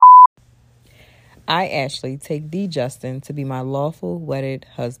I, Ashley, take thee, Justin, to be my lawful wedded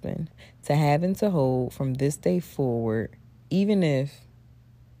husband, to have and to hold from this day forward, even if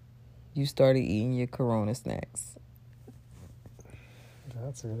you started eating your Corona snacks.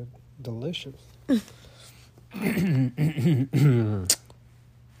 That's good. Delicious.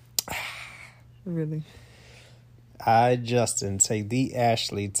 Really? I, Justin, take thee,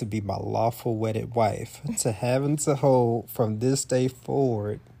 Ashley, to be my lawful wedded wife, to have and to hold from this day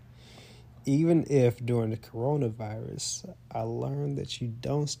forward, even if during the coronavirus I learned that you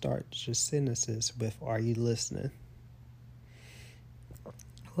don't start your sentences with "Are you listening?"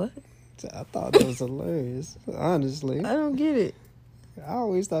 What? I thought that was hilarious, honestly. I don't get it. I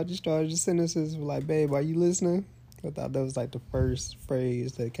always thought you started your sentences with like, "Babe, are you listening?" I thought that was like the first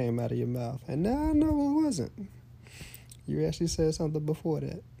phrase that came out of your mouth. And now I know it wasn't. You actually said something before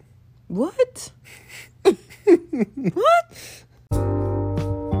that. What? What?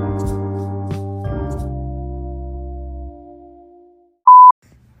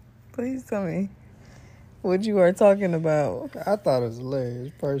 Please tell me what you are talking about. I thought it was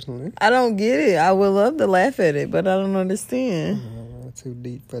hilarious, personally. I don't get it. I would love to laugh at it, but I don't understand. Too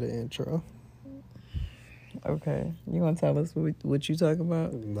deep for the intro. Okay. You want to tell us what you talking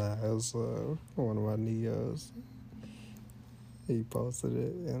about? Nah, it was one of my Neos. He posted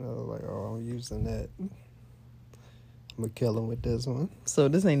it, and I was like, oh, I'm using that. I'm going to kill him with this one. So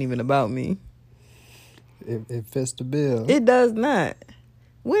this ain't even about me. It fits the bill. It does not.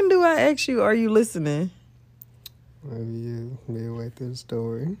 When do I ask you, are you listening? Maybe you midway through the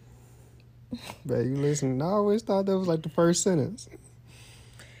story. But you listening. I always thought that was like the first sentence.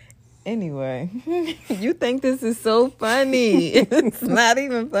 Anyway, you think this is so funny. It's not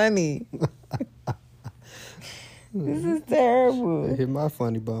even funny. This is terrible. It hit my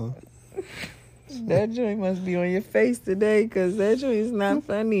funny bone. That joint must be on your face today because that joint is not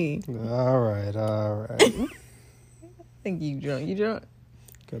funny. All right. I think you drunk. You drunk?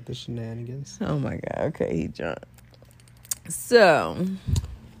 Got the shenanigans. Oh, my God. Okay, he drunk. So.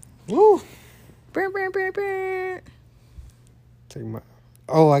 Woo. Take my...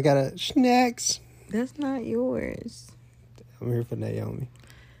 Oh, I got a snacks. That's not yours. I'm here for Naomi.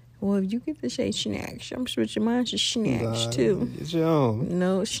 Well, if you get to say snacks, I'm switching mine to snacks, too. It's your own.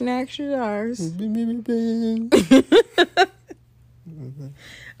 No, snacks is ours.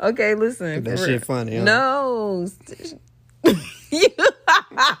 Okay, listen. That shit funny, huh? No. What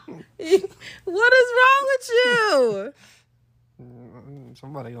is wrong with you?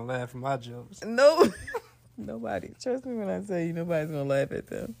 Somebody gonna laugh at my jokes. No. Nobody. Trust me when I tell you nobody's gonna laugh at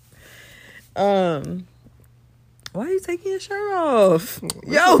them. Why are you taking your shirt off?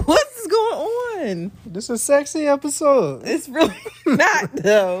 Yo, what's going on? This is a sexy episode. It's really not,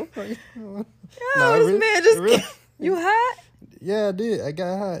 though. Yo, this man just... You hot? Yeah, I did. I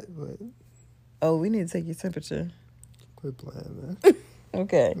got hot, but... Oh, we need to take your temperature. Quit playing, man.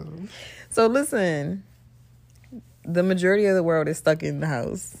 Okay. So, listen. The majority of the world is stuck in the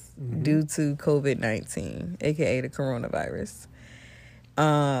house due to COVID-19, a.k.a. the coronavirus.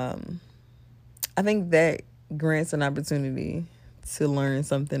 I think that grants an opportunity to learn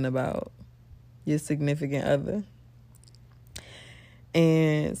something about your significant other.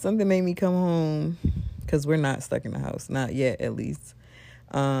 And something made me come home, because we're not stuck in the house, not yet at least.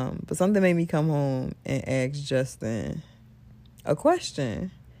 But something made me come home and ask Justin a question.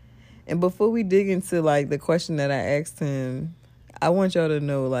 And before we dig into, like, the question that I asked him, I want y'all to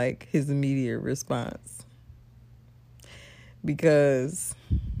know, like, his immediate response. Because,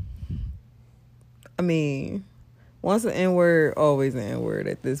 I mean, once an N-word, always an N-word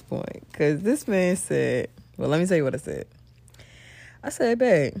at this point. Because this man said, well, let me tell you what I said. I said,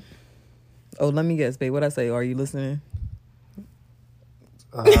 babe. Oh, let me guess, babe. What I say? Are you listening?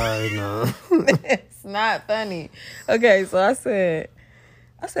 No. It's not funny. Okay, so I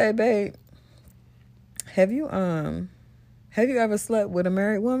said, babe, have you ever slept with a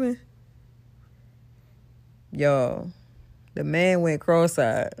married woman? Y'all, the man went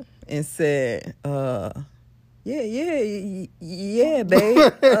cross-eyed and said, yeah,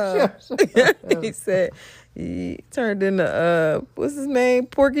 babe. He said, he turned into, what's his name?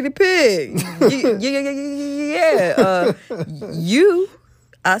 Porky the Pig.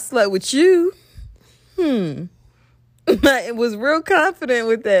 I slept with you. It was real confident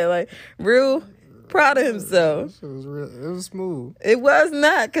with that, like real proud of himself. It was smooth. It was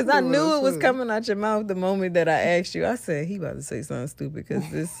not, because I knew it was coming out your mouth the moment that I asked you. I said, he about to say something stupid because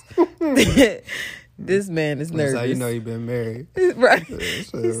this man is nervous. That's how you know you've been married. Right.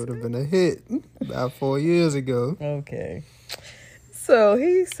 So it would have been a hit about 4 years ago. Okay. So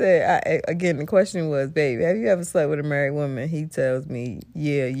he said, again, the question was, babe, have you ever slept with a married woman? He tells me,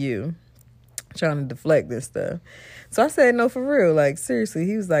 yeah, you. trying to deflect this stuff. So I said, no, for real. Like, seriously.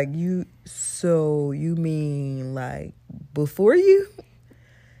 He was like, you mean like before you?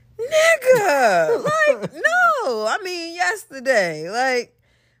 Nigga. Like, no. I mean, yesterday. Like,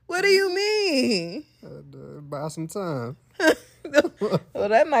 what do you mean? Buy some time. Well,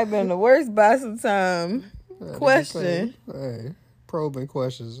 that might have been the worst buy some time question. Hey, probing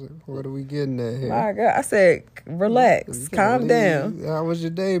questions. What are we getting at here? My God. I said, relax. Calm down. How was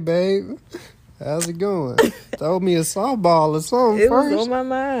your day, babe? How's it going? Throw me a softball or something It first. was on my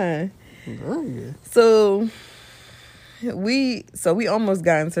mind. Dang. So we almost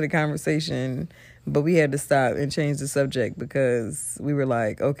got into the conversation, but we had to stop and change the subject because we were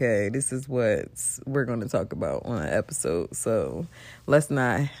like, okay, this is what we're going to talk about on an episode. So let's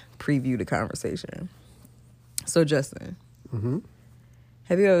not preview the conversation. So Justin,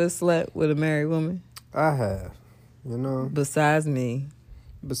 have you ever slept with a married woman? I have. You know? Besides me.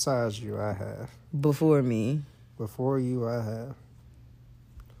 Besides you, I have. Before me. Before you, I have.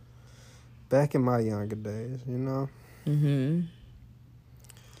 Back in my younger days, you know? Mm-hmm.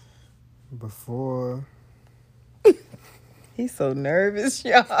 Before. He's so nervous,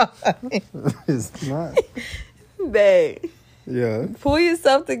 y'all. It's not. Babe. Yeah. Pull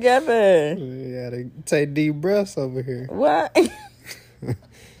yourself together. You gotta take deep breaths over here. What?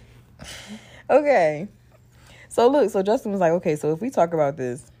 Okay. So Justin was like, okay, so if we talk about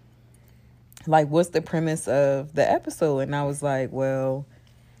this, like, what's the premise of the episode? And I was like, well,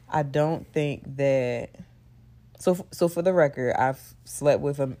 I don't think that. So for the record, I've slept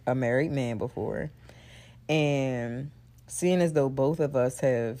with a married man before. And seeing as though both of us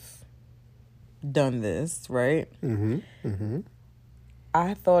have done this, right? Mm-hmm. Mm-hmm.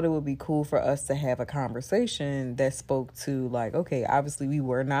 I thought it would be cool for us to have a conversation that spoke to, like, okay, obviously we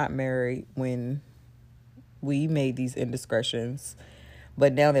were not married when we made these indiscretions.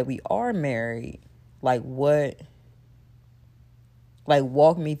 But now that we are married, like, what, like,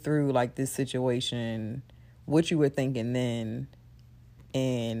 walk me through, like, this situation, what you were thinking then,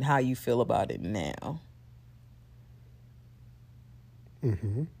 and how you feel about it now.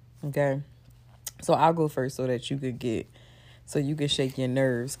 Mm-hmm. Okay? So I'll go first so that you could shake your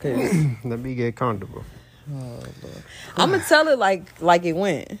nerves. Cause let me get comfortable. Oh, Lord. I'm going to tell it like it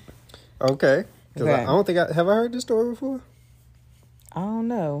went. Okay. Because I don't think have I heard this story before? I don't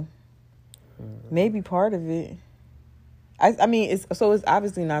know. Maybe part of it. I mean, it's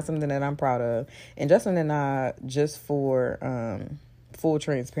obviously not something that I'm proud of. And Justin and I, just for full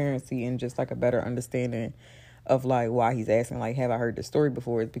transparency and just like a better understanding of like why he's asking, like, have I heard this story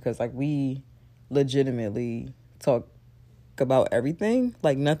before? It's because like we legitimately talk about everything.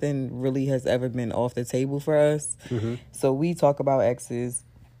 Like nothing really has ever been off the table for us. Mm-hmm. So we talk about exes.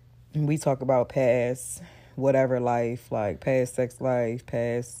 We talk about past whatever life, like past sex life,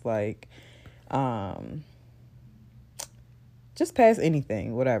 past like just past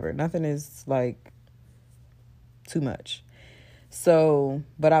anything, whatever. Nothing is like too much. So,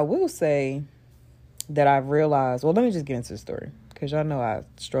 but I will say that I've realized, well, let me just get into the story because y'all know I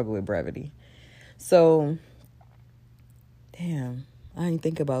struggle with brevity. So, damn, I didn't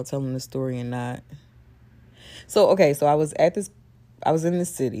think about telling the story and not. So, okay, so I was in the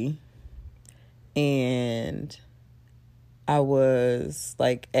city and I was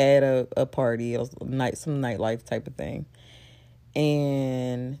like at a party, it was some nightlife type of thing.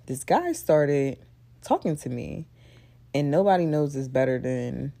 And this guy started talking to me. And nobody knows this better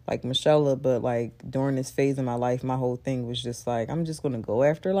than like Michelle, but like during this phase of my life, my whole thing was just like, I'm just going to go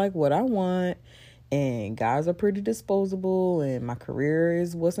after like what I want. And guys are pretty disposable and my career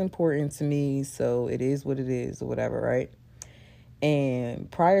is what's important to me. So it is what it is or whatever, right? And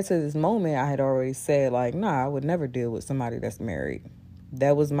prior to this moment, I had already said like, nah, I would never deal with somebody that's married.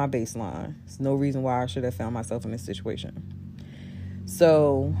 That was my baseline. There's no reason why I should have found myself in this situation.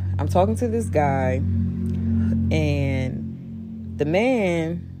 So I'm talking to this guy. And the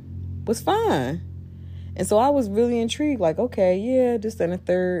man was fine. And so I was really intrigued. Like, okay, yeah, this and the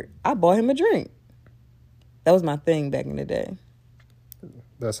third. I bought him a drink. That was my thing back in the day.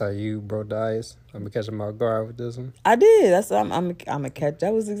 That's how you broke the ice? I'm going to catch him off guard with this one? I did. That's I'm a catch.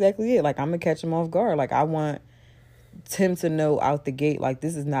 That was exactly it. Like, I'm going to catch him off guard. Like, I want him to know out the gate, like,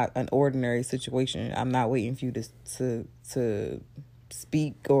 this is not an ordinary situation. I'm not waiting for you to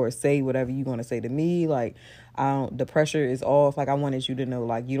speak or say whatever you're going to say to me. Like, the pressure is off. Like, I wanted you to know,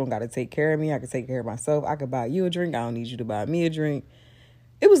 like, you don't got to take care of me. I can take care of myself. I could buy you a drink. I don't need you to buy me a drink.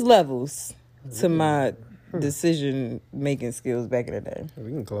 It was levels to my decision-making skills back in the day.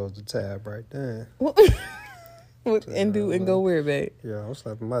 We can close the tab right there. and go where, babe? Yeah, I'm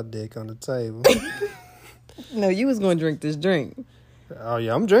slapping my dick on the table. No, you was going to drink this drink. Oh,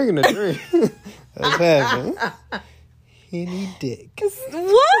 yeah, I'm drinking the drink. That's happening. Henny dick.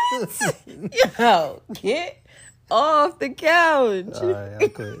 What? Yo, get off the couch. All right, I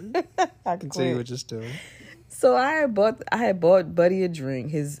quit. I Continue quit. what you're doing. So I had bought Buddy a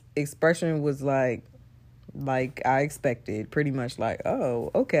drink. His expression was like I expected, pretty much like,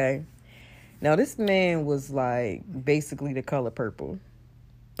 oh, okay. Now this man was like basically the color purple.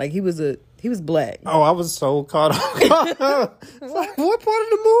 Like he was black. Oh, I was so caught up. What part of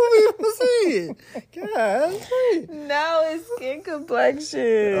the movie was he? God, sweet. No, it's skin complexion.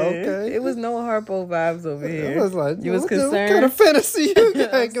 Okay. It was no Harpo vibes over here. I was like, you was what concerned? What kind of fantasy you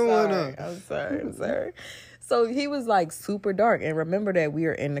got I'm going on? I'm sorry. So he was like super dark. And remember that we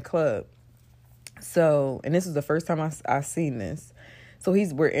were in the club. So, and this is the first time I seen this. So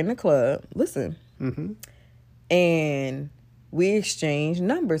we're in the club. Listen. Mm-hmm. And we exchanged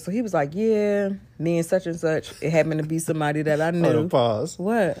numbers. So he was like, yeah, me and such. It happened to be somebody that I knew. Hold on, pause.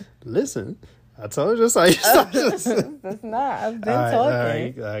 What? Listen, I told you so. You start this. That's not. I've been All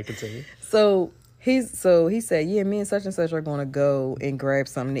talking. right, continue. So he said, yeah, me and such are going to go and grab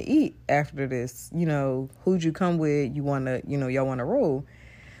something to eat after this. You know, who'd you come with? Y'all want to roll.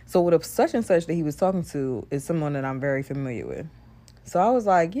 So with such and such that he was talking to is someone that I'm very familiar with. So I was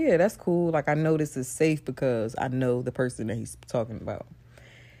like, yeah, that's cool. Like, I know this is safe because I know the person that he's talking about.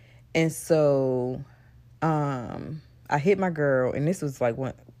 And so I hit my girl, and this was like,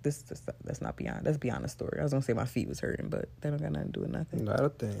 that's beyond the story. I was going to say my feet was hurting, but that don't got nothing to do with nothing. Not a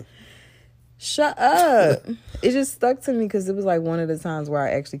thing. Shut up. It just stuck to me because it was like one of the times where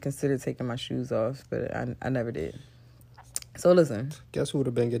I actually considered taking my shoes off, but I never did. So listen. Guess who would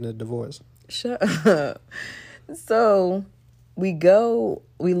have been getting a divorce? Shut up. So we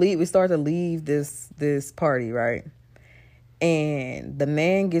start to leave this party, right? And the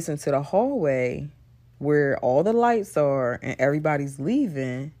man gets into the hallway where all the lights are and everybody's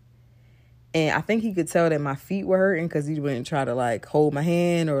leaving. And I think he could tell that my feet were hurting because he wouldn't try to like hold my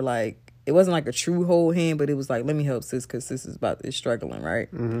hand or like, it wasn't like a true hold hand, but it was like, let me help sis because sis is struggling,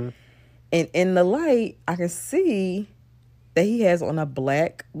 right? Mm-hmm. And in the light, I can see that he has on a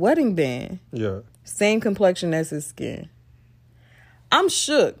black wedding band. Yeah. Same complexion as his skin. I'm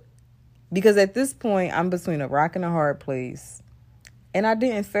shook because at this point, I'm between a rock and a hard place. And I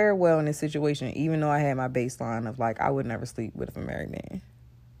didn't fare well in this situation, even though I had my baseline of like, I would never sleep with a married man.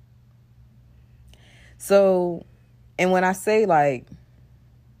 So, and when I say like,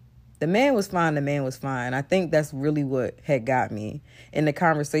 the man was fine, I think that's really what had got me. And the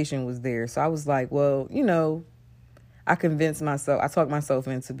conversation was there. So I was like, well, I convinced myself, I talked myself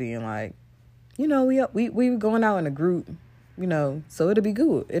into being like, we were going out in a group, so it'll be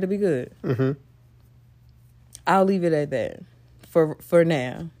good. Mm-hmm. I'll leave it at that for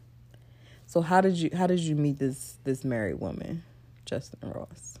now. So how did you meet this married woman, Justin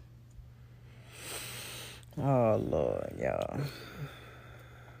Ross? Oh Lord, y'all.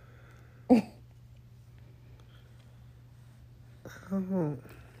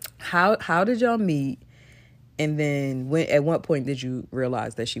 How did y'all meet? And then at what point did you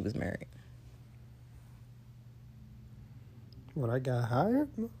realize that she was married? When I got hired?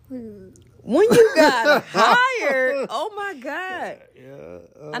 When you got hired? Oh my God. Yeah.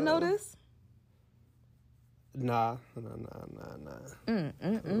 I know this. Nah.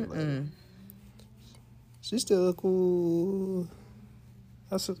 She's still cool.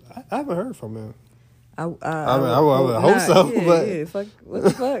 I haven't heard from him. I would hope so, but yeah, fuck, what the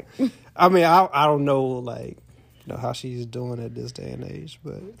fuck? I mean, I don't know, like, how she's doing at this day and age,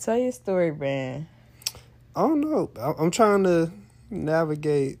 but Tell your story, man. I don't know. I'm trying to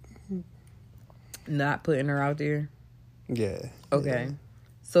navigate. Not putting her out there. Yeah. Okay. Yeah.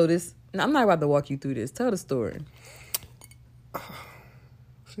 So I'm not about to walk you through this. Tell the story.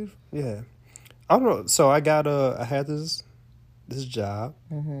 Yeah. I don't know. So I had this job.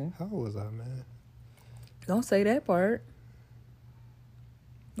 Mm-hmm. How old was I, man? Don't say that part.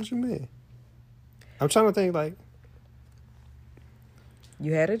 What you mean? I'm trying to think, like...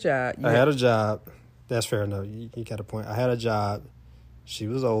 You had a job. I had a job. That's fair enough. You got a point. I had a job. She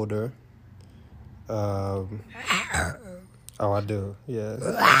was older. Oh, I do. Yeah.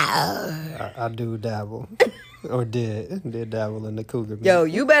 I do dabble. Or did dabble in the cougar. Yo,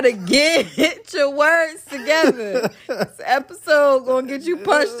 you better get your words together. This episode gonna get you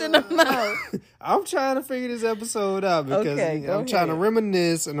punched in the mouth. I'm trying to figure this episode out because I'm trying to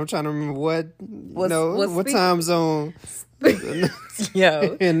reminisce and I'm trying to remember what time zone.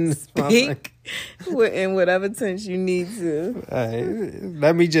 Yo, and speak in whatever tense you need to. All right,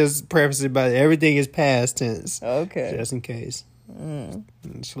 let me just preface it by everything is past tense. Okay. Just in case.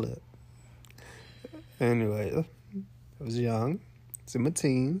 Slip. Anyway, I was young, It's in my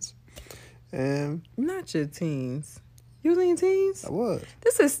teens. And Not your teens. You was in your teens? I was.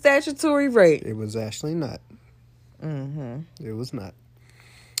 This is statutory rape. It was actually not. Mm-hmm. It was not.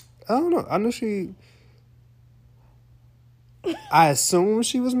 I don't know. I know she... I assumed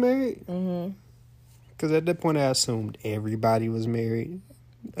she was married. Mm-hmm. Because at that point, I assumed everybody was married.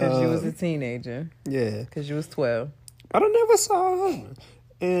 Because you was a teenager. Yeah. Because you was 12. But I never saw her husband.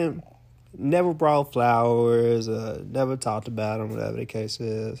 And never brought flowers. Never talked about him, whatever the case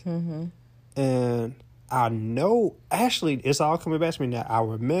is. Mm-hmm. And I know... Actually, it's all coming back to me now. I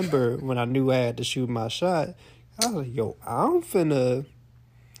remember when I knew I had to shoot my shot. I was like, yo, I'm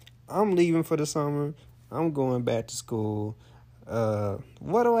leaving for the summer. I'm going back to school.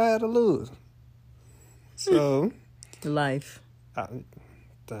 What do I have to lose? So... Life. I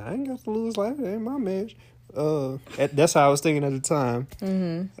ain't got to lose life. It ain't my marriage. That's how I was thinking at the time.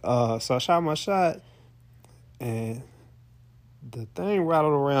 Mm-hmm. So I shot my shot, and the thing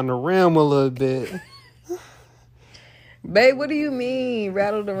rattled around the rim a little bit. Babe, what do you mean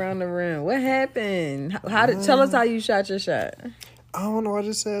rattled around the rim? What happened? Tell us how you shot your shot. I don't know. I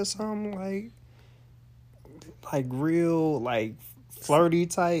just said something like real, like flirty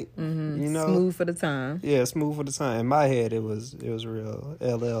type. Mm-hmm. You know, Smooth for the time. Yeah, smooth for the time. In my head, it was real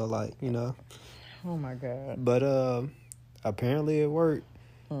LL, like, you know. Oh my God. But apparently it worked.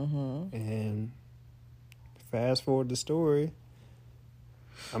 Mm-hmm. And fast forward the story,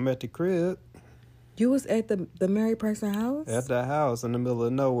 I'm at the crib. You was at the married person house? At the house in the middle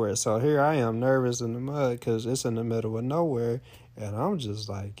of nowhere. So here I am, nervous in the mud because it's in the middle of nowhere. And I'm just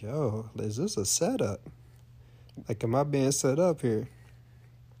like, yo, is this a setup? Like, am I being set up here?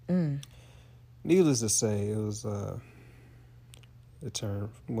 Needless to say, it was... It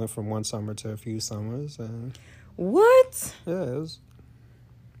went from one summer to a few summers. And What? yeah, it was...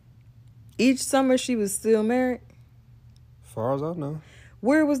 Each summer she was still married? As far as I know.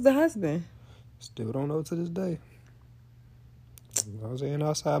 Where was the husband? Still don't know to this day. I was in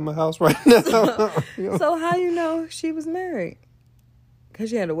outside my house right now. So how you know she was married? Because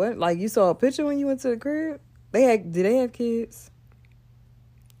she had a what? Like, you saw a picture when you went to the crib? Did they have kids?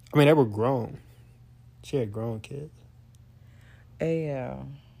 I mean, they were grown. She had grown kids. Yeah.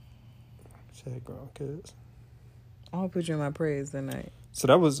 She had grown kids. I'll put you in my prayers tonight. So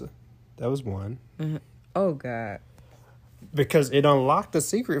that was one. Mm-hmm. Oh God. Because it unlocked the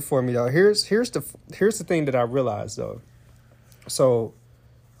secret for me though. Here's the thing that I realized though. So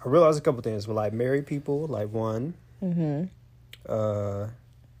I realized a couple things with like married people, like one. Mm-hmm.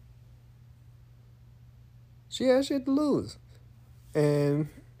 She had shit to lose. And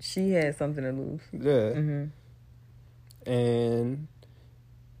she had something to lose. Yeah. Mm-hmm. And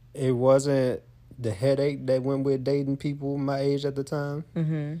it wasn't the headache that went with dating people my age at the time.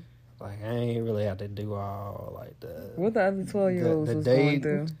 Mm-hmm. Like, I ain't really have to do all, like, what the other 12-year-olds was going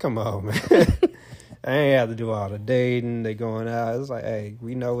through. Come on, man. I ain't have to do all the dating, they going out. It's like, hey,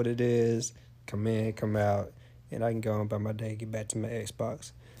 we know what it is. Come in, come out. And I can go on by my day, get back to my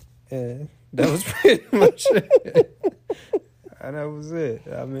Xbox. And that was pretty much it. And that was it.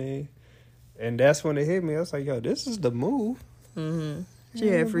 I mean, and that's when it hit me. I was like, yo, this is the move. Mm-hmm. She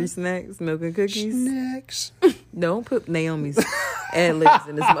had free snacks, milk and cookies. Snacks. Don't put Naomi's ad-libs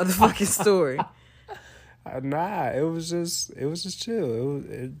in this motherfucking story. Nah, it was just chill.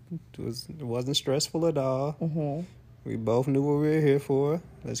 It wasn't stressful at all. Mm-hmm. We both knew what we were here for.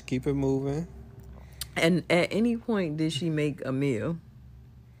 Let's keep it moving. And at any point, did she make a meal?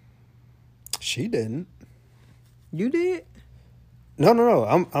 She didn't. You did? No.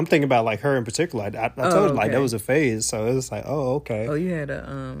 I'm thinking about like her in particular. I told her like okay. that was a phase, so it was like, oh, okay. Oh, you had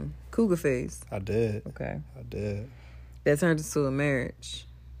a cougar phase. I did. Okay. I did. That turned into a marriage.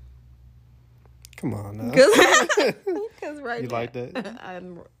 Come on now. Because right you now, like that?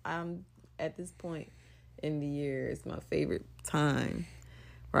 I'm at this point in the year. It's my favorite time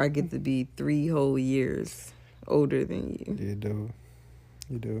where I get to be 3 whole years older than you.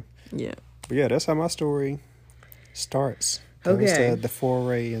 You do. Yeah. But yeah, that's how my story starts. That Okay. was the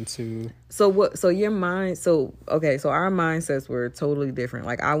foray into... So your mind, so our mindsets were totally different.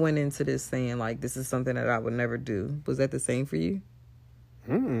 Like, I went into this saying, like, this is something that I would never do. Was that the same for you?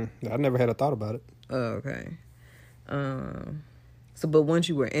 I never had a thought about it. Oh, okay. But once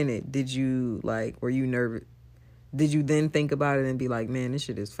you were in it, did you, like, were you nervous? Did you then think about it and be like, man, this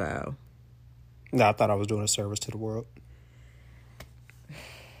shit is foul? No, I thought I was doing a service to the world.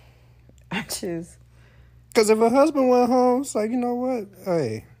 Because if a husband went home, it's like, you know what?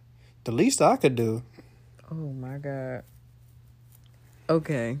 Hey, the least I could do. Oh, my God.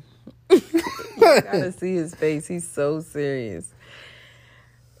 Okay. You gotta see his face. He's so serious.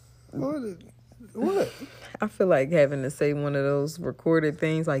 What? What? I feel like having to say one of those recorded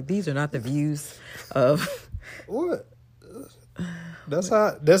things like these are not the views of What? That's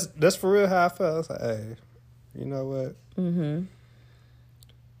how. That's for real how I felt. I was like, hey, you know what? Mm-hmm.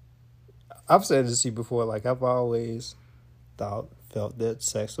 I've said this to you before. Like I've always felt that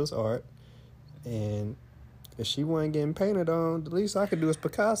sex was art, and if she wasn't getting painted on, the least I could do is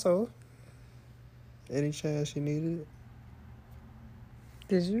Picasso. Any chance she needed it.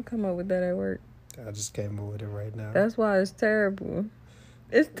 Did you come up with that at work? I just came up with it right now. That's why it's terrible.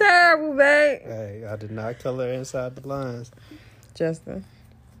 It's terrible, babe. Hey, I did not color inside the lines. Justin.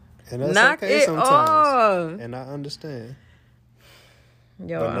 And that's Knock okay it sometimes. off. And I understand.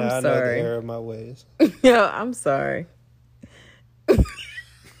 Yo, but now I'm I know the sorry. error of my ways. Yo, I'm sorry.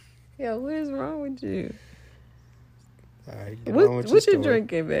 Yo, what is wrong with you? All right, get on with your What story. you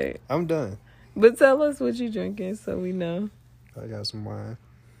drinking, babe? I'm done. But tell us what you drinking so we know. I got some wine.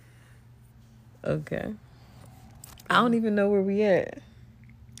 Okay. I don't even know where we at.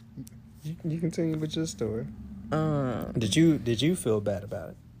 You continue with your story. Um, Did you feel bad about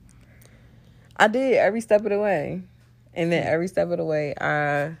it? I did every step of the way. And then every step of the way,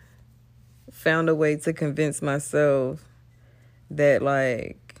 I found a way to convince myself that,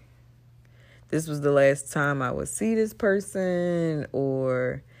 like, this was the last time I would see this person.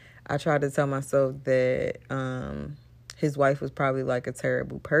 Or I tried to tell myself that his wife was probably, like, a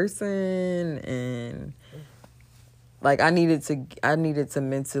terrible person. And, like, I needed to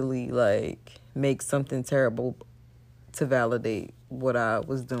mentally, like, make something terrible to validate what I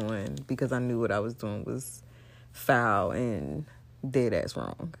was doing, because I knew what I was doing was foul and dead ass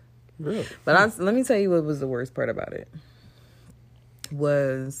wrong. Really? But let me tell you what was the worst part about it.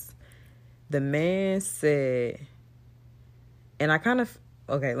 Was the man said, and I kind of,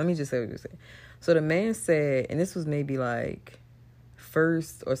 okay, let me just say what you said. So the man said, and this was maybe like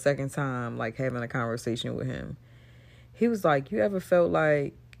first or second time like having a conversation with him. He was like, you ever felt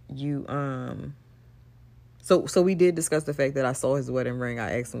like you So we did discuss the fact that I saw his wedding ring.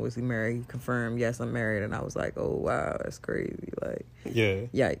 I asked him, was he married? He confirmed, yes, I'm married. And I was like, oh, wow, that's crazy. Like, Yeah.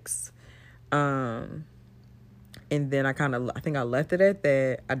 yikes. And then I think I left it at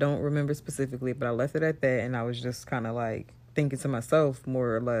that. I don't remember specifically, but I left it at that. And I was just kind of like thinking to myself,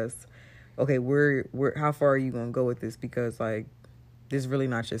 more or less, okay, how far are you going to go with this? Because, like, this is really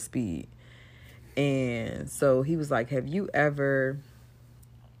not your speed. And so he was like, have you ever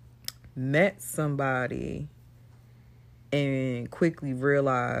met somebody and quickly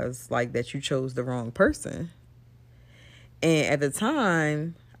realized like that you chose the wrong person? And at the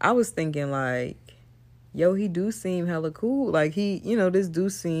time I was thinking like, yo, he do seem hella cool, like this do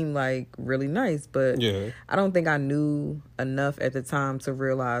seem like really nice, but Yeah. I don't think I knew enough at the time to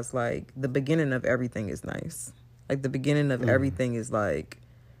realize like the beginning of everything is nice. Like the beginning of everything is like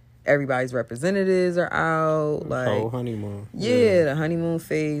everybody's representatives are out. Like, whole honeymoon. Yeah, the honeymoon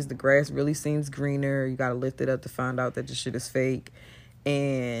phase. The grass really seems greener. You got to lift it up to find out that the shit is fake.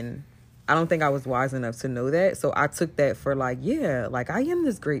 And I don't think I was wise enough to know that. So I took that for like, yeah, like I am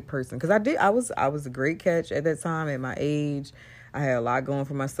this great person. Because I was a great catch at that time at my age. I had a lot going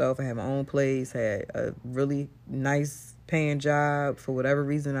for myself. I had my own place, had a really nice paying job. For whatever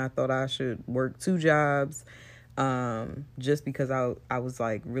reason, I thought I should work 2 jobs. Just because I was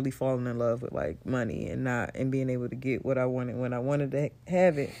like really falling in love with like money and being able to get what I wanted when I wanted to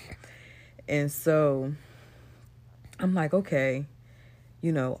have it. And so I'm like, okay,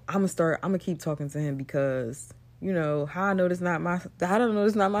 I'm gonna keep talking to him because, how I know it's not my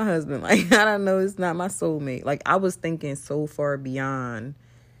husband. Like, I don't know it's not my soulmate. Like, I was thinking so far beyond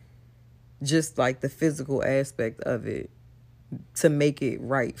just like the physical aspect of it to make it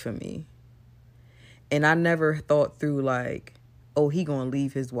right for me. And I never thought through like, oh, he gonna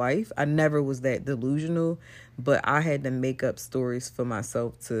leave his wife. I never was that delusional, but I had to make up stories for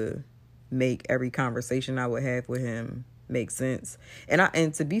myself to make every conversation I would have with him make sense.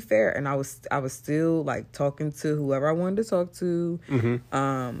 And to be fair, and I was still like talking to whoever I wanted to talk to.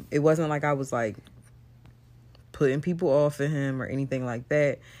 Mm-hmm. It wasn't like I was like putting people off of him or anything like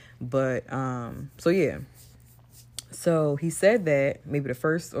that. But so yeah. So he said that maybe the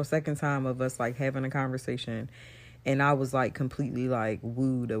first or second time of us like having a conversation, and I was like completely like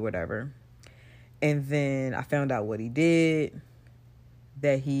wooed or whatever. And then I found out what he did,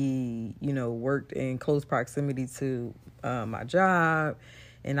 that he, worked in close proximity to my job.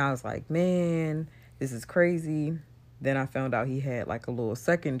 And I was like, man, this is crazy. Then I found out he had like a little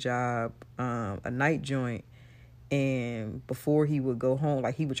second job, a night joint. And before he would go home,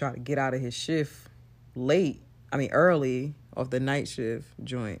 like he would try to get out of his shift early off the night shift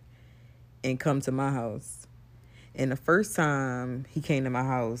joint and come to my house. And the first time he came to my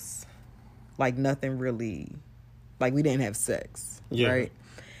house, like nothing really, like we didn't have sex, Yeah. right?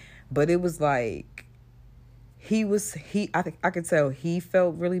 But it was like I could tell he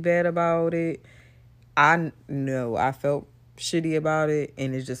felt really bad about it. I know I felt shitty about it,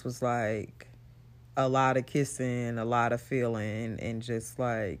 and it just was like a lot of kissing, a lot of feeling, and just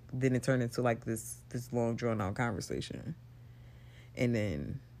like then it turned into like this long drawn out conversation, and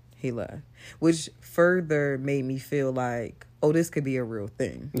then he left, which further made me feel like, oh, this could be a real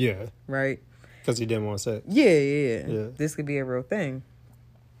thing. Yeah. Right? Because he didn't want sex. Yeah. This could be a real thing.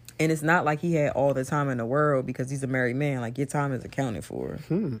 And it's not like he had all the time in the world because he's a married man. Like, your time is accounted for.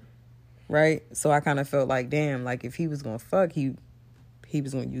 Right? So I kind of felt like, damn, like if he was going to fuck, he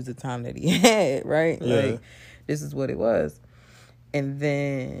was going to use the time that he had, right? Yeah. Like, this is what it was. And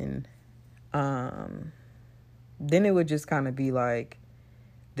then it would just kind of be like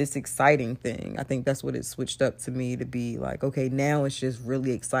this exciting thing. I think that's what it switched up to me to be like, okay, now it's just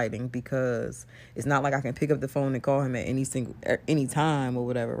really exciting because it's not like I can pick up the phone and call him at any time or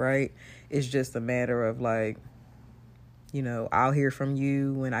whatever, right? It's just a matter of like, you know, I'll hear from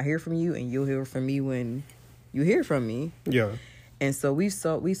you when I hear from you, and you'll hear from me when you hear from me. Yeah. And so we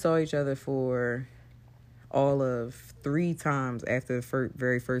saw each other for all of 3 times after the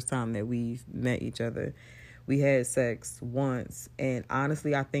very first time that we met each other. We had sex once, and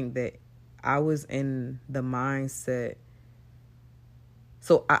honestly, I think that I was in the mindset.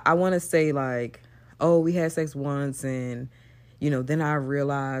 So I want to say like, oh, we had sex once, and you know, then I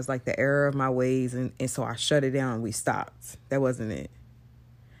realized like the error of my ways, and so I shut it down and we stopped. That wasn't it.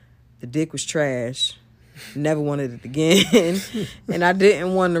 The dick was trash. Never wanted it again. And I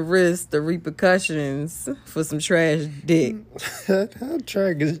didn't want to risk the repercussions for some trash dick. How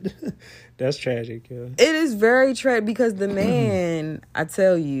tragic. That's tragic, yeah. It is very tragic because the man, I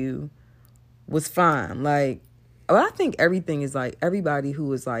tell you, was fine. Like, I think everything is like, everybody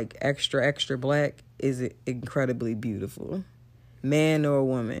who is like extra, extra black is incredibly beautiful. Man or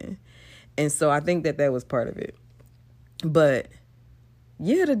woman. And so I think that was part of it. But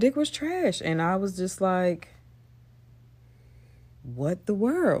yeah, the dick was trash. And I was just like, what the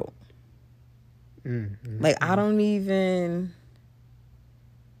world? Like, I don't even...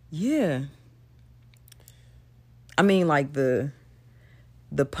 Yeah. I mean, like, the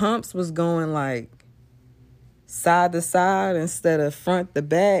pumps was going, like, side to side instead of front to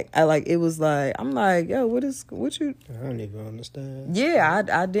back. It was like, I'm like, yo, what you... I don't even understand. Yeah,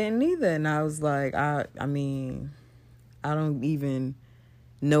 I didn't either. And I was like, I mean, I don't even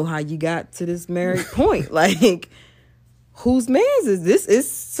know how you got to this married point. Like, whose man's is this? It's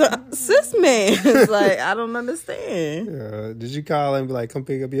sis man's. Like, I don't understand. Did you call and be like, come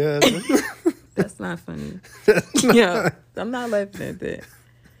pick up your husband? That's not funny. Yeah, I'm not laughing at that.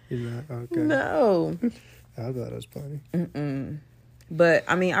 You're not? Okay. No. I thought it was funny. But,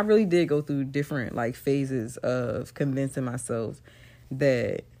 I mean, I really did go through different, like, phases of convincing myself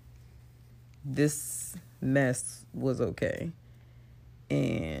that this mess was okay.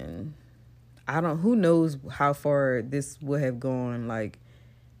 And who knows how far this would have gone, like,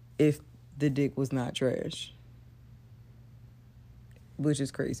 if the dick was not trash. Which is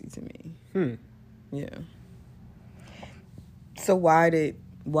crazy to me. Yeah. So why did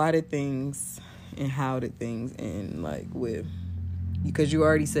things and how did things end, like, with... Because you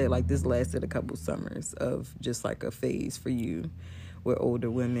already said, like, this lasted a couple summers of just, like, a phase for you with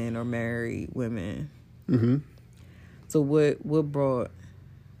older women or married women. So what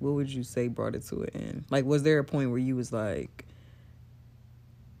would you say brought it to an end? Like, was there a point where you was like,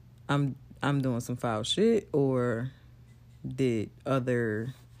 I'm doing some foul shit, or did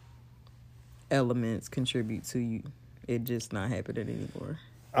other elements contribute to you it just not happening anymore?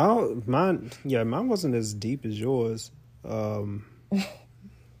 Mine wasn't as deep as yours. For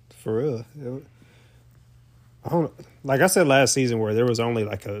real. I don't, like I said last season, where there was only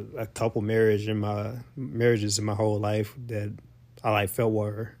like a couple marriages in my whole life that I like felt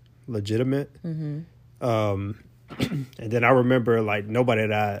were legitimate. And then I remember like nobody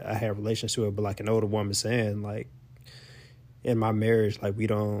that I had relations with, but like an older woman saying like, in my marriage, like we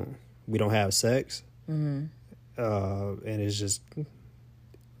don't have sex. And it's just,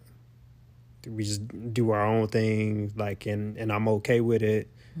 we just do our own thing, like, and I'm okay with it.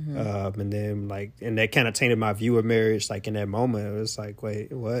 And then like, and that kind of tainted my view of marriage. Like in that moment, it was like,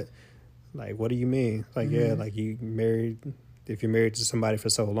 wait, what? Like, what do you mean? Like, yeah, like if you're married to somebody for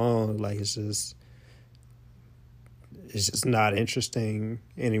so long, like it's just not interesting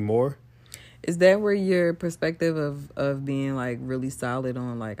anymore. Is that where your perspective of being like really solid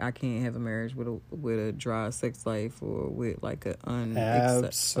on like I can't have a marriage with a dry sex life or with like a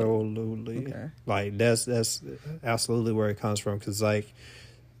absolutely okay. Like that's absolutely where it comes from, because like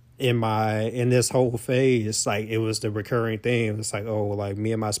in this whole phase, like it was the recurring thing. It's like, oh, like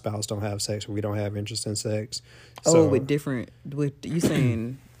me and my spouse don't have sex, or we don't have interest in sex. So, with you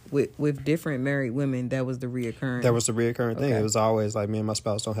saying with different married women, that was the reoccurring. That was the reoccurring thing. Okay. It was always like me and my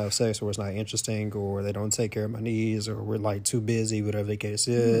spouse don't have sex, or it's not interesting, or they don't take care of my needs, or we're like too busy, whatever the case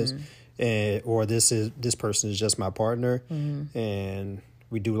is, and or this person is just my partner, and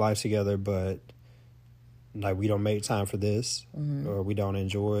we do life together, but like we don't make time for this, or we don't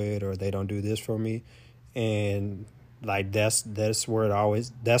enjoy it, or they don't do this for me, and like that's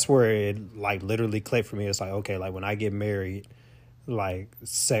where it like literally clicked for me. It's like, okay, like when I get married, like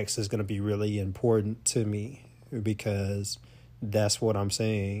sex is gonna be really important to me, because that's what I'm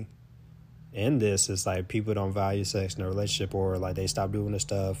saying in this. Is like people don't value sex in a relationship, or like they stop doing the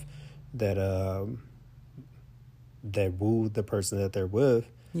stuff that that woo the person that they're with.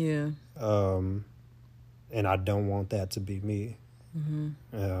 Yeah. And I don't want that to be me.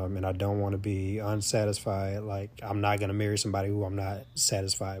 And I don't want to be unsatisfied. Like, I'm not going to marry somebody who I'm not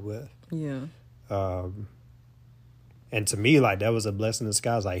satisfied with. Yeah. And to me, like, that was a blessing in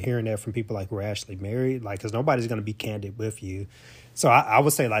disguise. Like, hearing that from people, like, who are actually married. Like, because nobody's going to be candid with you. So I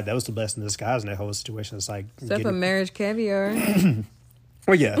would say, like, that was the blessing in disguise in that whole situation. It's like... Except for marriage caviar.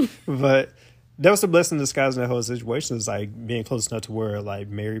 Well, yeah. But that was the blessing in disguise in that whole situation. It's like being close enough to where, like,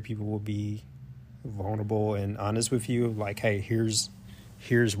 married people will be vulnerable and honest with you, like, hey, here's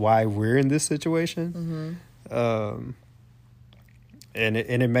why we're in this situation. And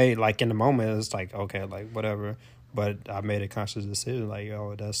it made, like, in the moment it's like, okay, like whatever, but I made a conscious decision, like,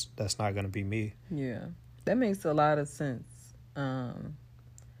 oh, that's not gonna be me. Yeah, that makes a lot of sense,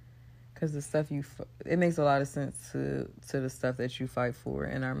 because the stuff it makes a lot of sense to the stuff that you fight for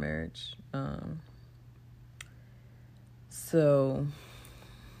in our marriage. So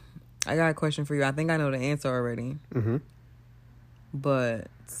I got a question for you. I think I know the answer already. But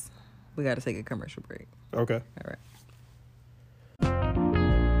we got to take a commercial break. Okay. All right.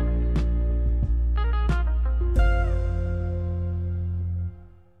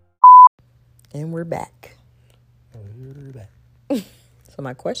 And we're back. So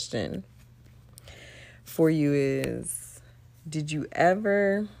my question for you is, did you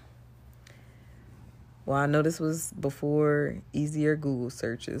ever... Well, I know this was before easier Google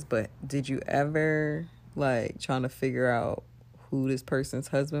searches, but did you ever, like, trying to figure out who this person's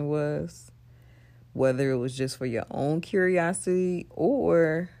husband was? Whether it was just for your own curiosity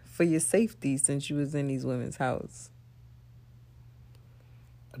or for your safety, since you was in these women's house?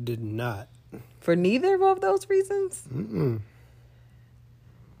 I did not. For neither of those reasons?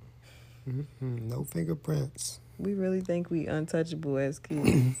 No fingerprints. We really think we untouchable as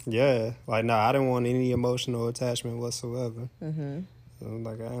kids. Yeah, like, no, I didn't want any emotional attachment whatsoever. So,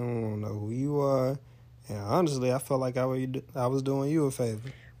 like, I don't want to know who you are, and honestly, I felt like I was doing you a favor.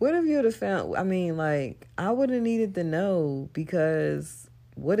 What if you would have found... I mean, like, I would have needed to know, because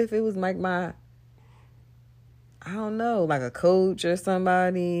what if it was like my... I don't know, like a coach or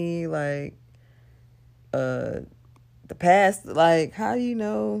somebody, like the past, like, how do you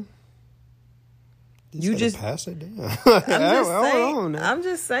know? You just pass it down. I'm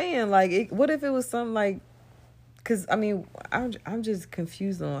just saying, like, what if it was something like, because I mean, I'm just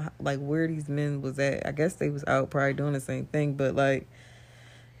confused on, like, where these men was at. I guess they was out probably doing the same thing, but like,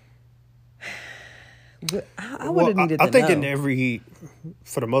 I would have needed to know. I think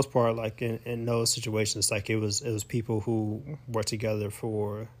for the most part, like in those situations, like it was people who were together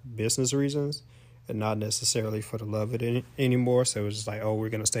for business reasons and not necessarily for the love of it anymore. So it was just like, oh, we're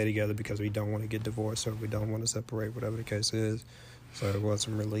going to stay together because we don't want to get divorced, or we don't want to separate, whatever the case is. So it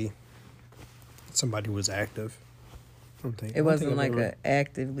wasn't really somebody who was active. It wasn't like an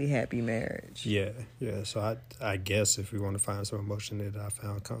actively happy marriage. Yeah. So I guess if we want to find some emotion in it, I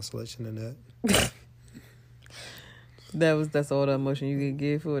found consolation in that. That's all the emotion you could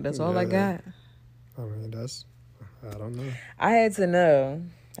give for it. That's all I got. I mean, I don't know. I had to know.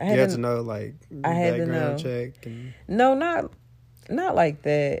 I had to know, like, I had to know. check. And... No, not like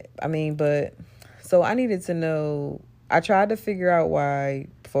that. I mean, but so I needed to know. I tried to figure out why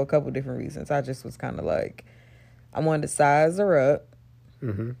for a couple different reasons. I just was kind of like, I wanted to size her up.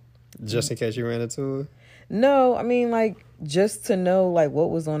 Just in case you ran into her? No, I mean, like, just to know, like, what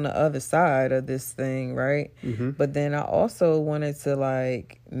was on the other side of this thing, right? But then I also wanted to,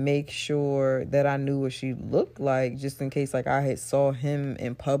 like, make sure that I knew what she looked like, just in case, like, I had saw him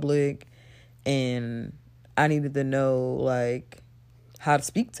in public and I needed to know, like, how to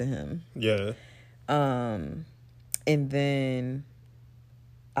speak to him. Yeah. And then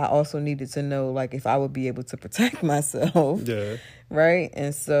I also needed to know, like, if I would be able to protect myself. Yeah. Right?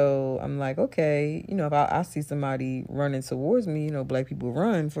 And so I'm like, okay, you know, if I see somebody running towards me, you know, black people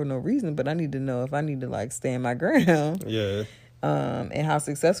run for no reason, but I need to know if I need to, like, stand my ground. Yeah. And how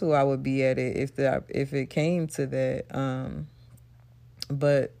successful I would be at it if it came to that.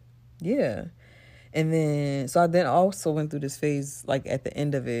 But yeah. And then, so I then also went through this phase, like, at the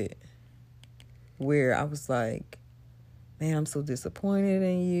end of it, where I was like, man, I'm so disappointed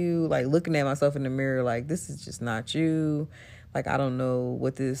in you. Like, looking at myself in the mirror, like, this is just not you. Like, I don't know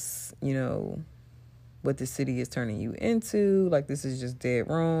what this, you know, what this city is turning you into. Like, this is just dead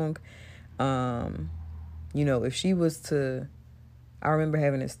wrong. You know, if she was to, I remember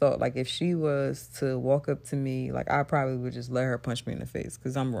having this thought, like, if she was to walk up to me, like, I probably would just let her punch me in the face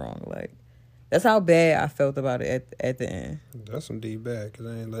because I'm wrong. Like, that's how bad I felt about it at the end. That's some deep bad, because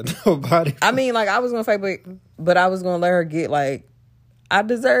I ain't letting nobody. I mean, like, I was going to fight, but I was going to let her get, like, I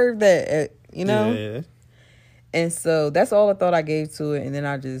deserve that, you know? Yeah. And so that's all I thought I gave to it. And then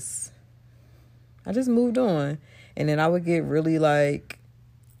I just moved on. And then I would get really, like,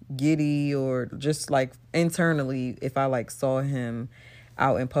 giddy or just, like, internally if I, like, saw him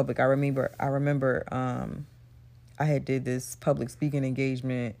out in public. I remember I had did this public speaking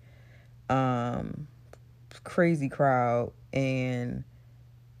engagement, crazy crowd, and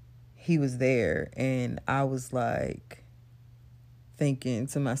he was there, and I was like thinking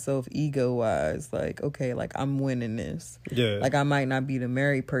to myself, ego wise, like, okay, like, I'm winning this. Yeah. Like, I might not be the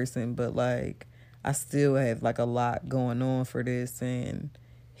married person, but, like, I still have, like, a lot going on for this, and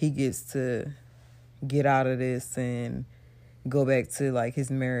he gets to get out of this and go back to, like,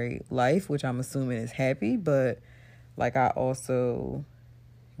 his married life, which I'm assuming is happy, but, like, I also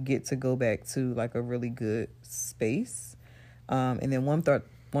get to go back to, like, a really good space. And then one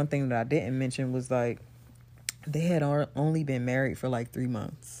thing that I didn't mention was, like, they had only been married for, like, 3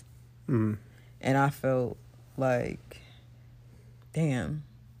 months. Mm. And I felt like, damn,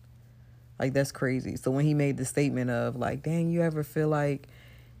 like, that's crazy. So when he made the statement of, like, dang, you ever feel like,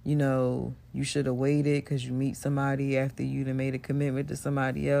 you know, you should have waited because you meet somebody after you done made a commitment to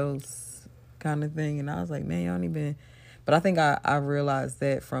somebody else kind of thing. And I was like, man, y'all don't even... But I think I realized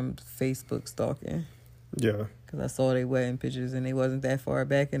that from Facebook stalking. Yeah. Because I saw their wedding pictures and they wasn't that far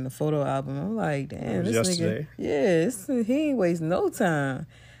back in the photo album. I'm like, damn, this yesterday. nigga... Yeah, he ain't waste no time.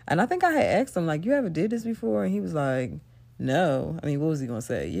 And I think I had asked him, like, you ever did this before? And he was like, no. I mean, what was he going to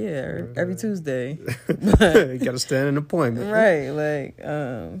say? Yeah, every Tuesday. You got to stand an appointment. Right, like,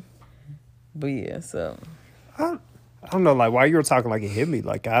 but yeah, so. I don't know, like, while you were talking, like, it hit me.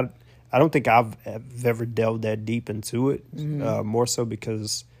 Like, I don't think I've ever delved that deep into it. Mm-hmm. More so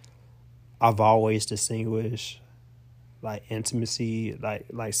because I've always distinguished, like, intimacy,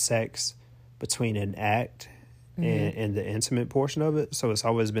 like sex between an act and the intimate portion of it. So it's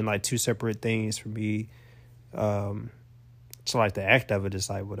always been, like, two separate things for me. So, like, the act of it is,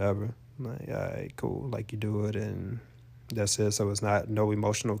 like, whatever. Like, all right, cool. Like, you do it and that's it. So it's not no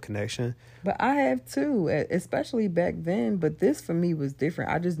emotional connection. But I have too, especially back then. But this for me was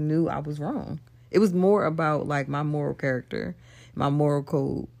different. I just knew I was wrong. It was more about, like, my moral character, my moral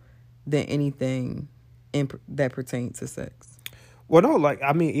code, than anything that pertained to sex. Well, no, like,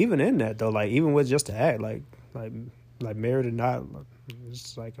 I mean, even in that though, like, even with just the act, like married or not,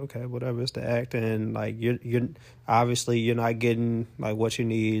 it's like, okay, whatever, it's the act, and, like, you're obviously you're not getting, like, what you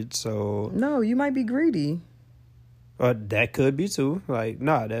need, so No, you might be greedy. That could be too. Like,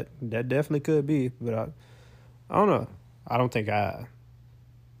 nah, that definitely could be. But I don't know. I don't think I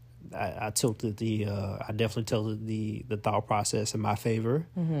tilted the. I definitely tilted the thought process in my favor.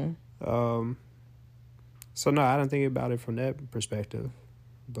 Mm-hmm. So no, I didn't think about it from that perspective.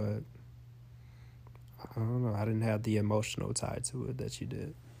 But I don't know. I didn't have the emotional tie to it that you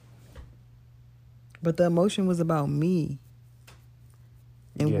did. But the emotion was about me.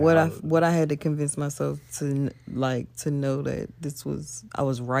 And Yeah, what I had to convince myself to, like, to know that I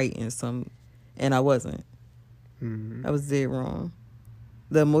was right in some, and I wasn't. Mm-hmm. I was dead wrong.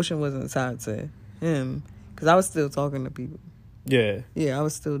 The emotion wasn't tied to him because I was still talking to people. Yeah. Yeah, I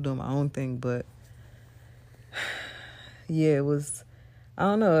was still doing my own thing, but yeah, it was. I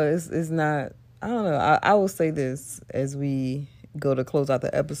don't know. It's not. I don't know. I will say this as we go to close out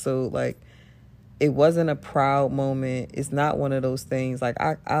the episode, like, it wasn't a proud moment. It's not one of those things. Like,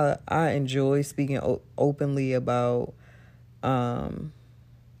 I enjoy speaking openly about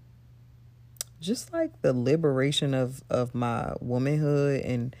just, like, the liberation of my womanhood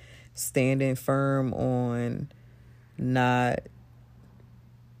and standing firm on not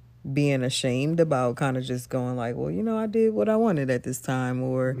being ashamed about kind of just going like, well, I did what I wanted at this time,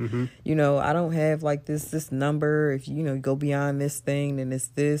 or I don't have like this number. If you go beyond this thing, then it's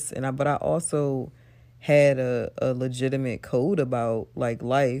this. But I also had a legitimate code about like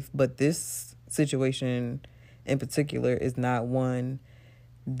life, but this situation in particular is not one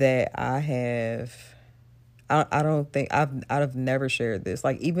that I have. I don't think I've never shared this.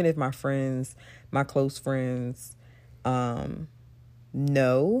 Like, even if my friends, my close friends,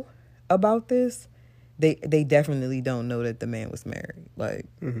 know about this, they definitely don't know that the man was married. Like,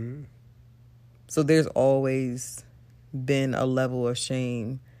 so there's always been a level of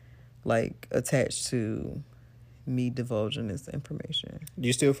shame, like, attached to me divulging this information. Do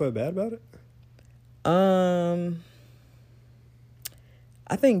you still feel bad about it?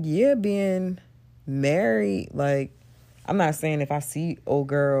 I think, yeah, being married, like, I'm not saying if I see old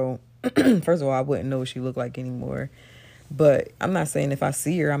girl, first of all, I wouldn't know what she looked like anymore. But I'm not saying if I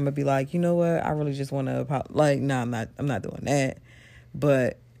see her, I'm gonna be like, you know what, I really just want to, like, nah, I'm not doing that.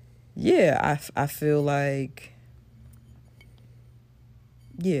 But yeah, I feel like,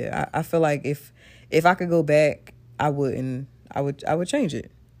 yeah, I feel like if I could go back, I would change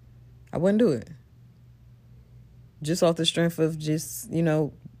it. I wouldn't do it. Just off the strength of just,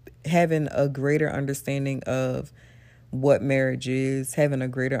 having a greater understanding of what marriage is, having a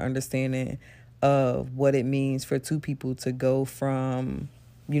greater understanding of what it means for two people to go from,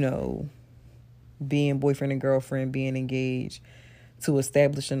 being boyfriend and girlfriend, being engaged, to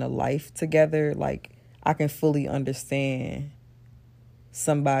establishing a life together. Like, I can fully understand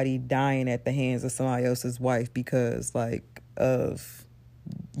somebody dying at the hands of somebody else's wife because, like, of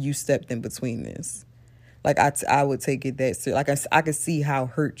you stepped in between this. Like, I would take it that serious. Like, I could see how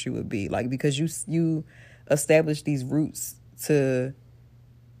hurt you would be. Like, because you established these roots to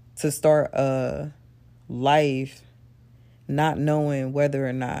start a life not knowing whether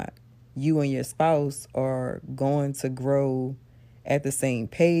or not you and your spouse are going to grow at the same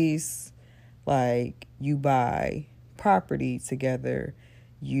pace. Like, you buy property together,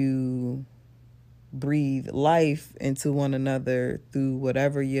 you breathe life into one another through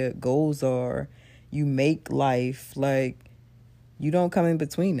whatever your goals are, you make life. Like, you don't come in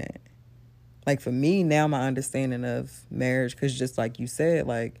between that. Like, for me now, my understanding of marriage, because just like you said,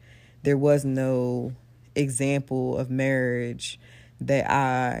 like, there was no example of marriage that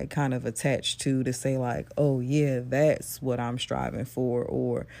I kind of attached to say like, oh yeah, that's what I'm striving for,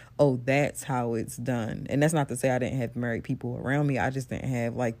 or oh, that's how it's done. And that's not to say I didn't have married people around me. I just didn't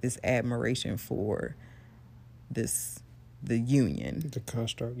have like this admiration for the union. The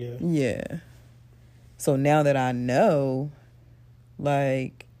construct, yeah. Yeah. So now that I know,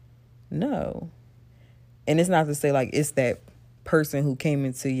 like, no. And it's not to say like it's that person who came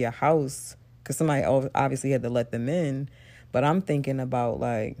into your house, because somebody obviously had to let them in. But I'm thinking about,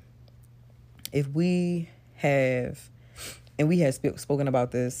 like, if we have, and we had spoken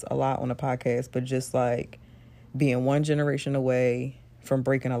about this a lot on the podcast, but just like being one generation away from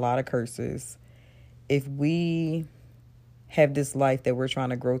breaking a lot of curses, if we have this life that we're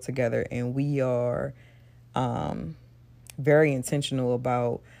trying to grow together and we are very intentional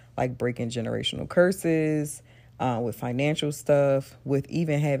about like breaking generational curses, with financial stuff, with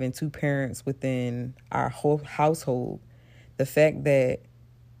even having two parents within our whole household, the fact that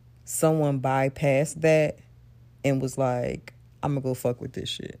someone bypassed that and was like, I'm gonna go fuck with this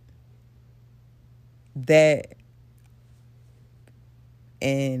shit. That,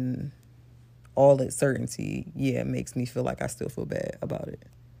 in all its certainty, yeah, makes me feel like I still feel bad about it.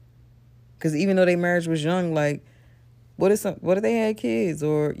 Because even though their marriage was young, like, what if they had kids?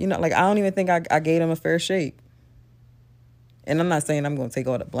 Or, like, I don't even think I gave them a fair shake. And I'm not saying I'm going to take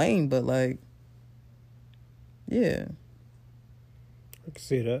all the blame, but, like, yeah. I can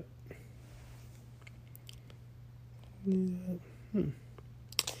see that. Yeah.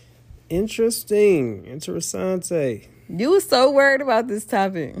 Interesting. Interessante. You was so worried about this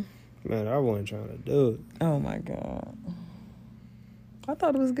topic. Man, I wasn't trying to do it. Oh, my God. I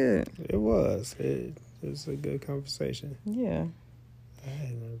thought it was good. It was. It was a good conversation. Yeah. I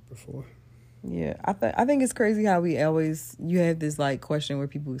hadn't heard it before. Yeah, I think it's crazy how you have this like question where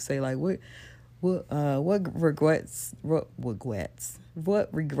people say like, what regrets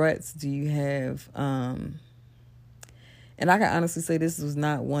do you have? And I can honestly say this was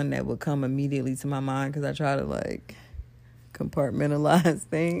not one that would come immediately to my mind because I try to like compartmentalize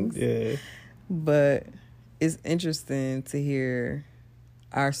things. Yeah, but it's interesting to hear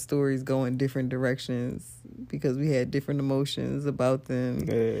our stories go in different directions because we had different emotions about them.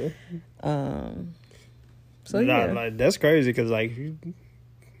 Yeah. So yeah, like that's crazy because like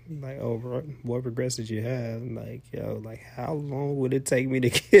Like, oh, what regrets did you have? Like, yo, like, how long would it take me to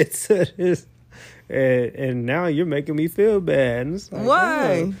get to this? And now you're making me feel bad. And it's like,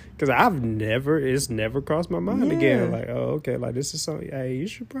 why? Because it's never crossed my mind again. Like, oh, okay, like this is something. Hey, you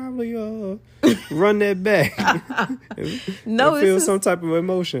should probably run that back. No, feel some type of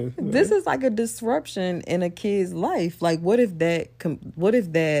emotion. This is like a disruption in a kid's life. Like, what if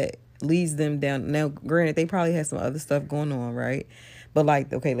that leads them down? Now, granted, they probably had some other stuff going on, right? But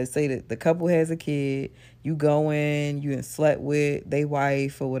like, okay, let's say that the couple has a kid. You go in, you slept with their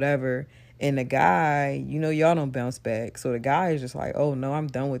wife or whatever. And the guy, y'all don't bounce back. So the guy is just like, oh, no, I'm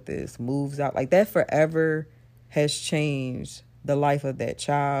done with this. Moves out. Like, that forever has changed the life of that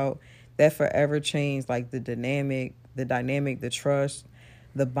child. That forever changed, like, the dynamic, the trust,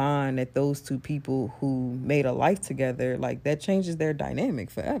 the bond that those two people who made a life together, like, that changes their dynamic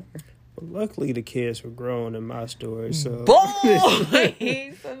forever. But luckily, the kids were grown in my story, so... Boy!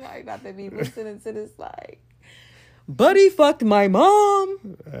 Somebody about to be listening to this, like, buddy fucked my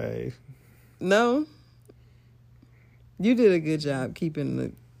mom. Hey... No, you did a good job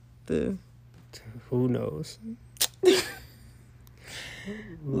keeping the. Who knows?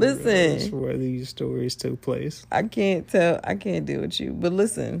 Listen, that's where these stories took place. I can't deal with you. But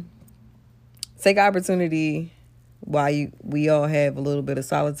listen, take opportunity while we all have a little bit of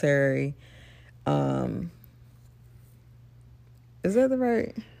solitary. Is that the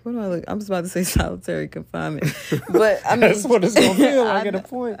right? What do I look? I'm just about to say solitary confinement, but I mean that's what it's gonna feel like at a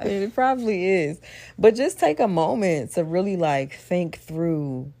point. It probably is, but just take a moment to really like think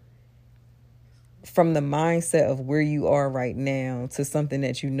through from the mindset of where you are right now to something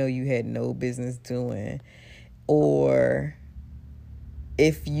that you had no business doing, or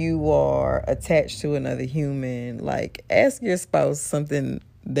if you are attached to another human, like ask your spouse something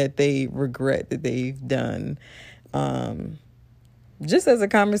that they regret that they've done. Just as a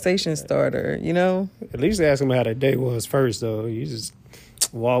conversation starter, At least ask them how their day was first, though. You just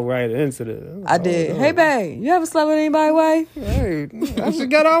walk right into the... I did. Hey, babe, you ever slept with anybody, way? Hey, I just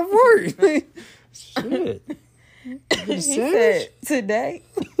got off work. Shit. He said, today?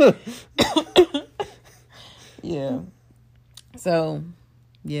 Yeah. So,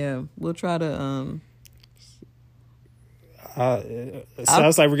 yeah, we'll try to... it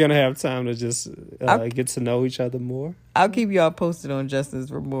sounds like we're going to have time to just get to know each other more. I'll keep y'all posted on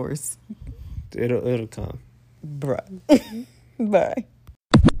Justin's remorse. It'll come. Bruh. Bye.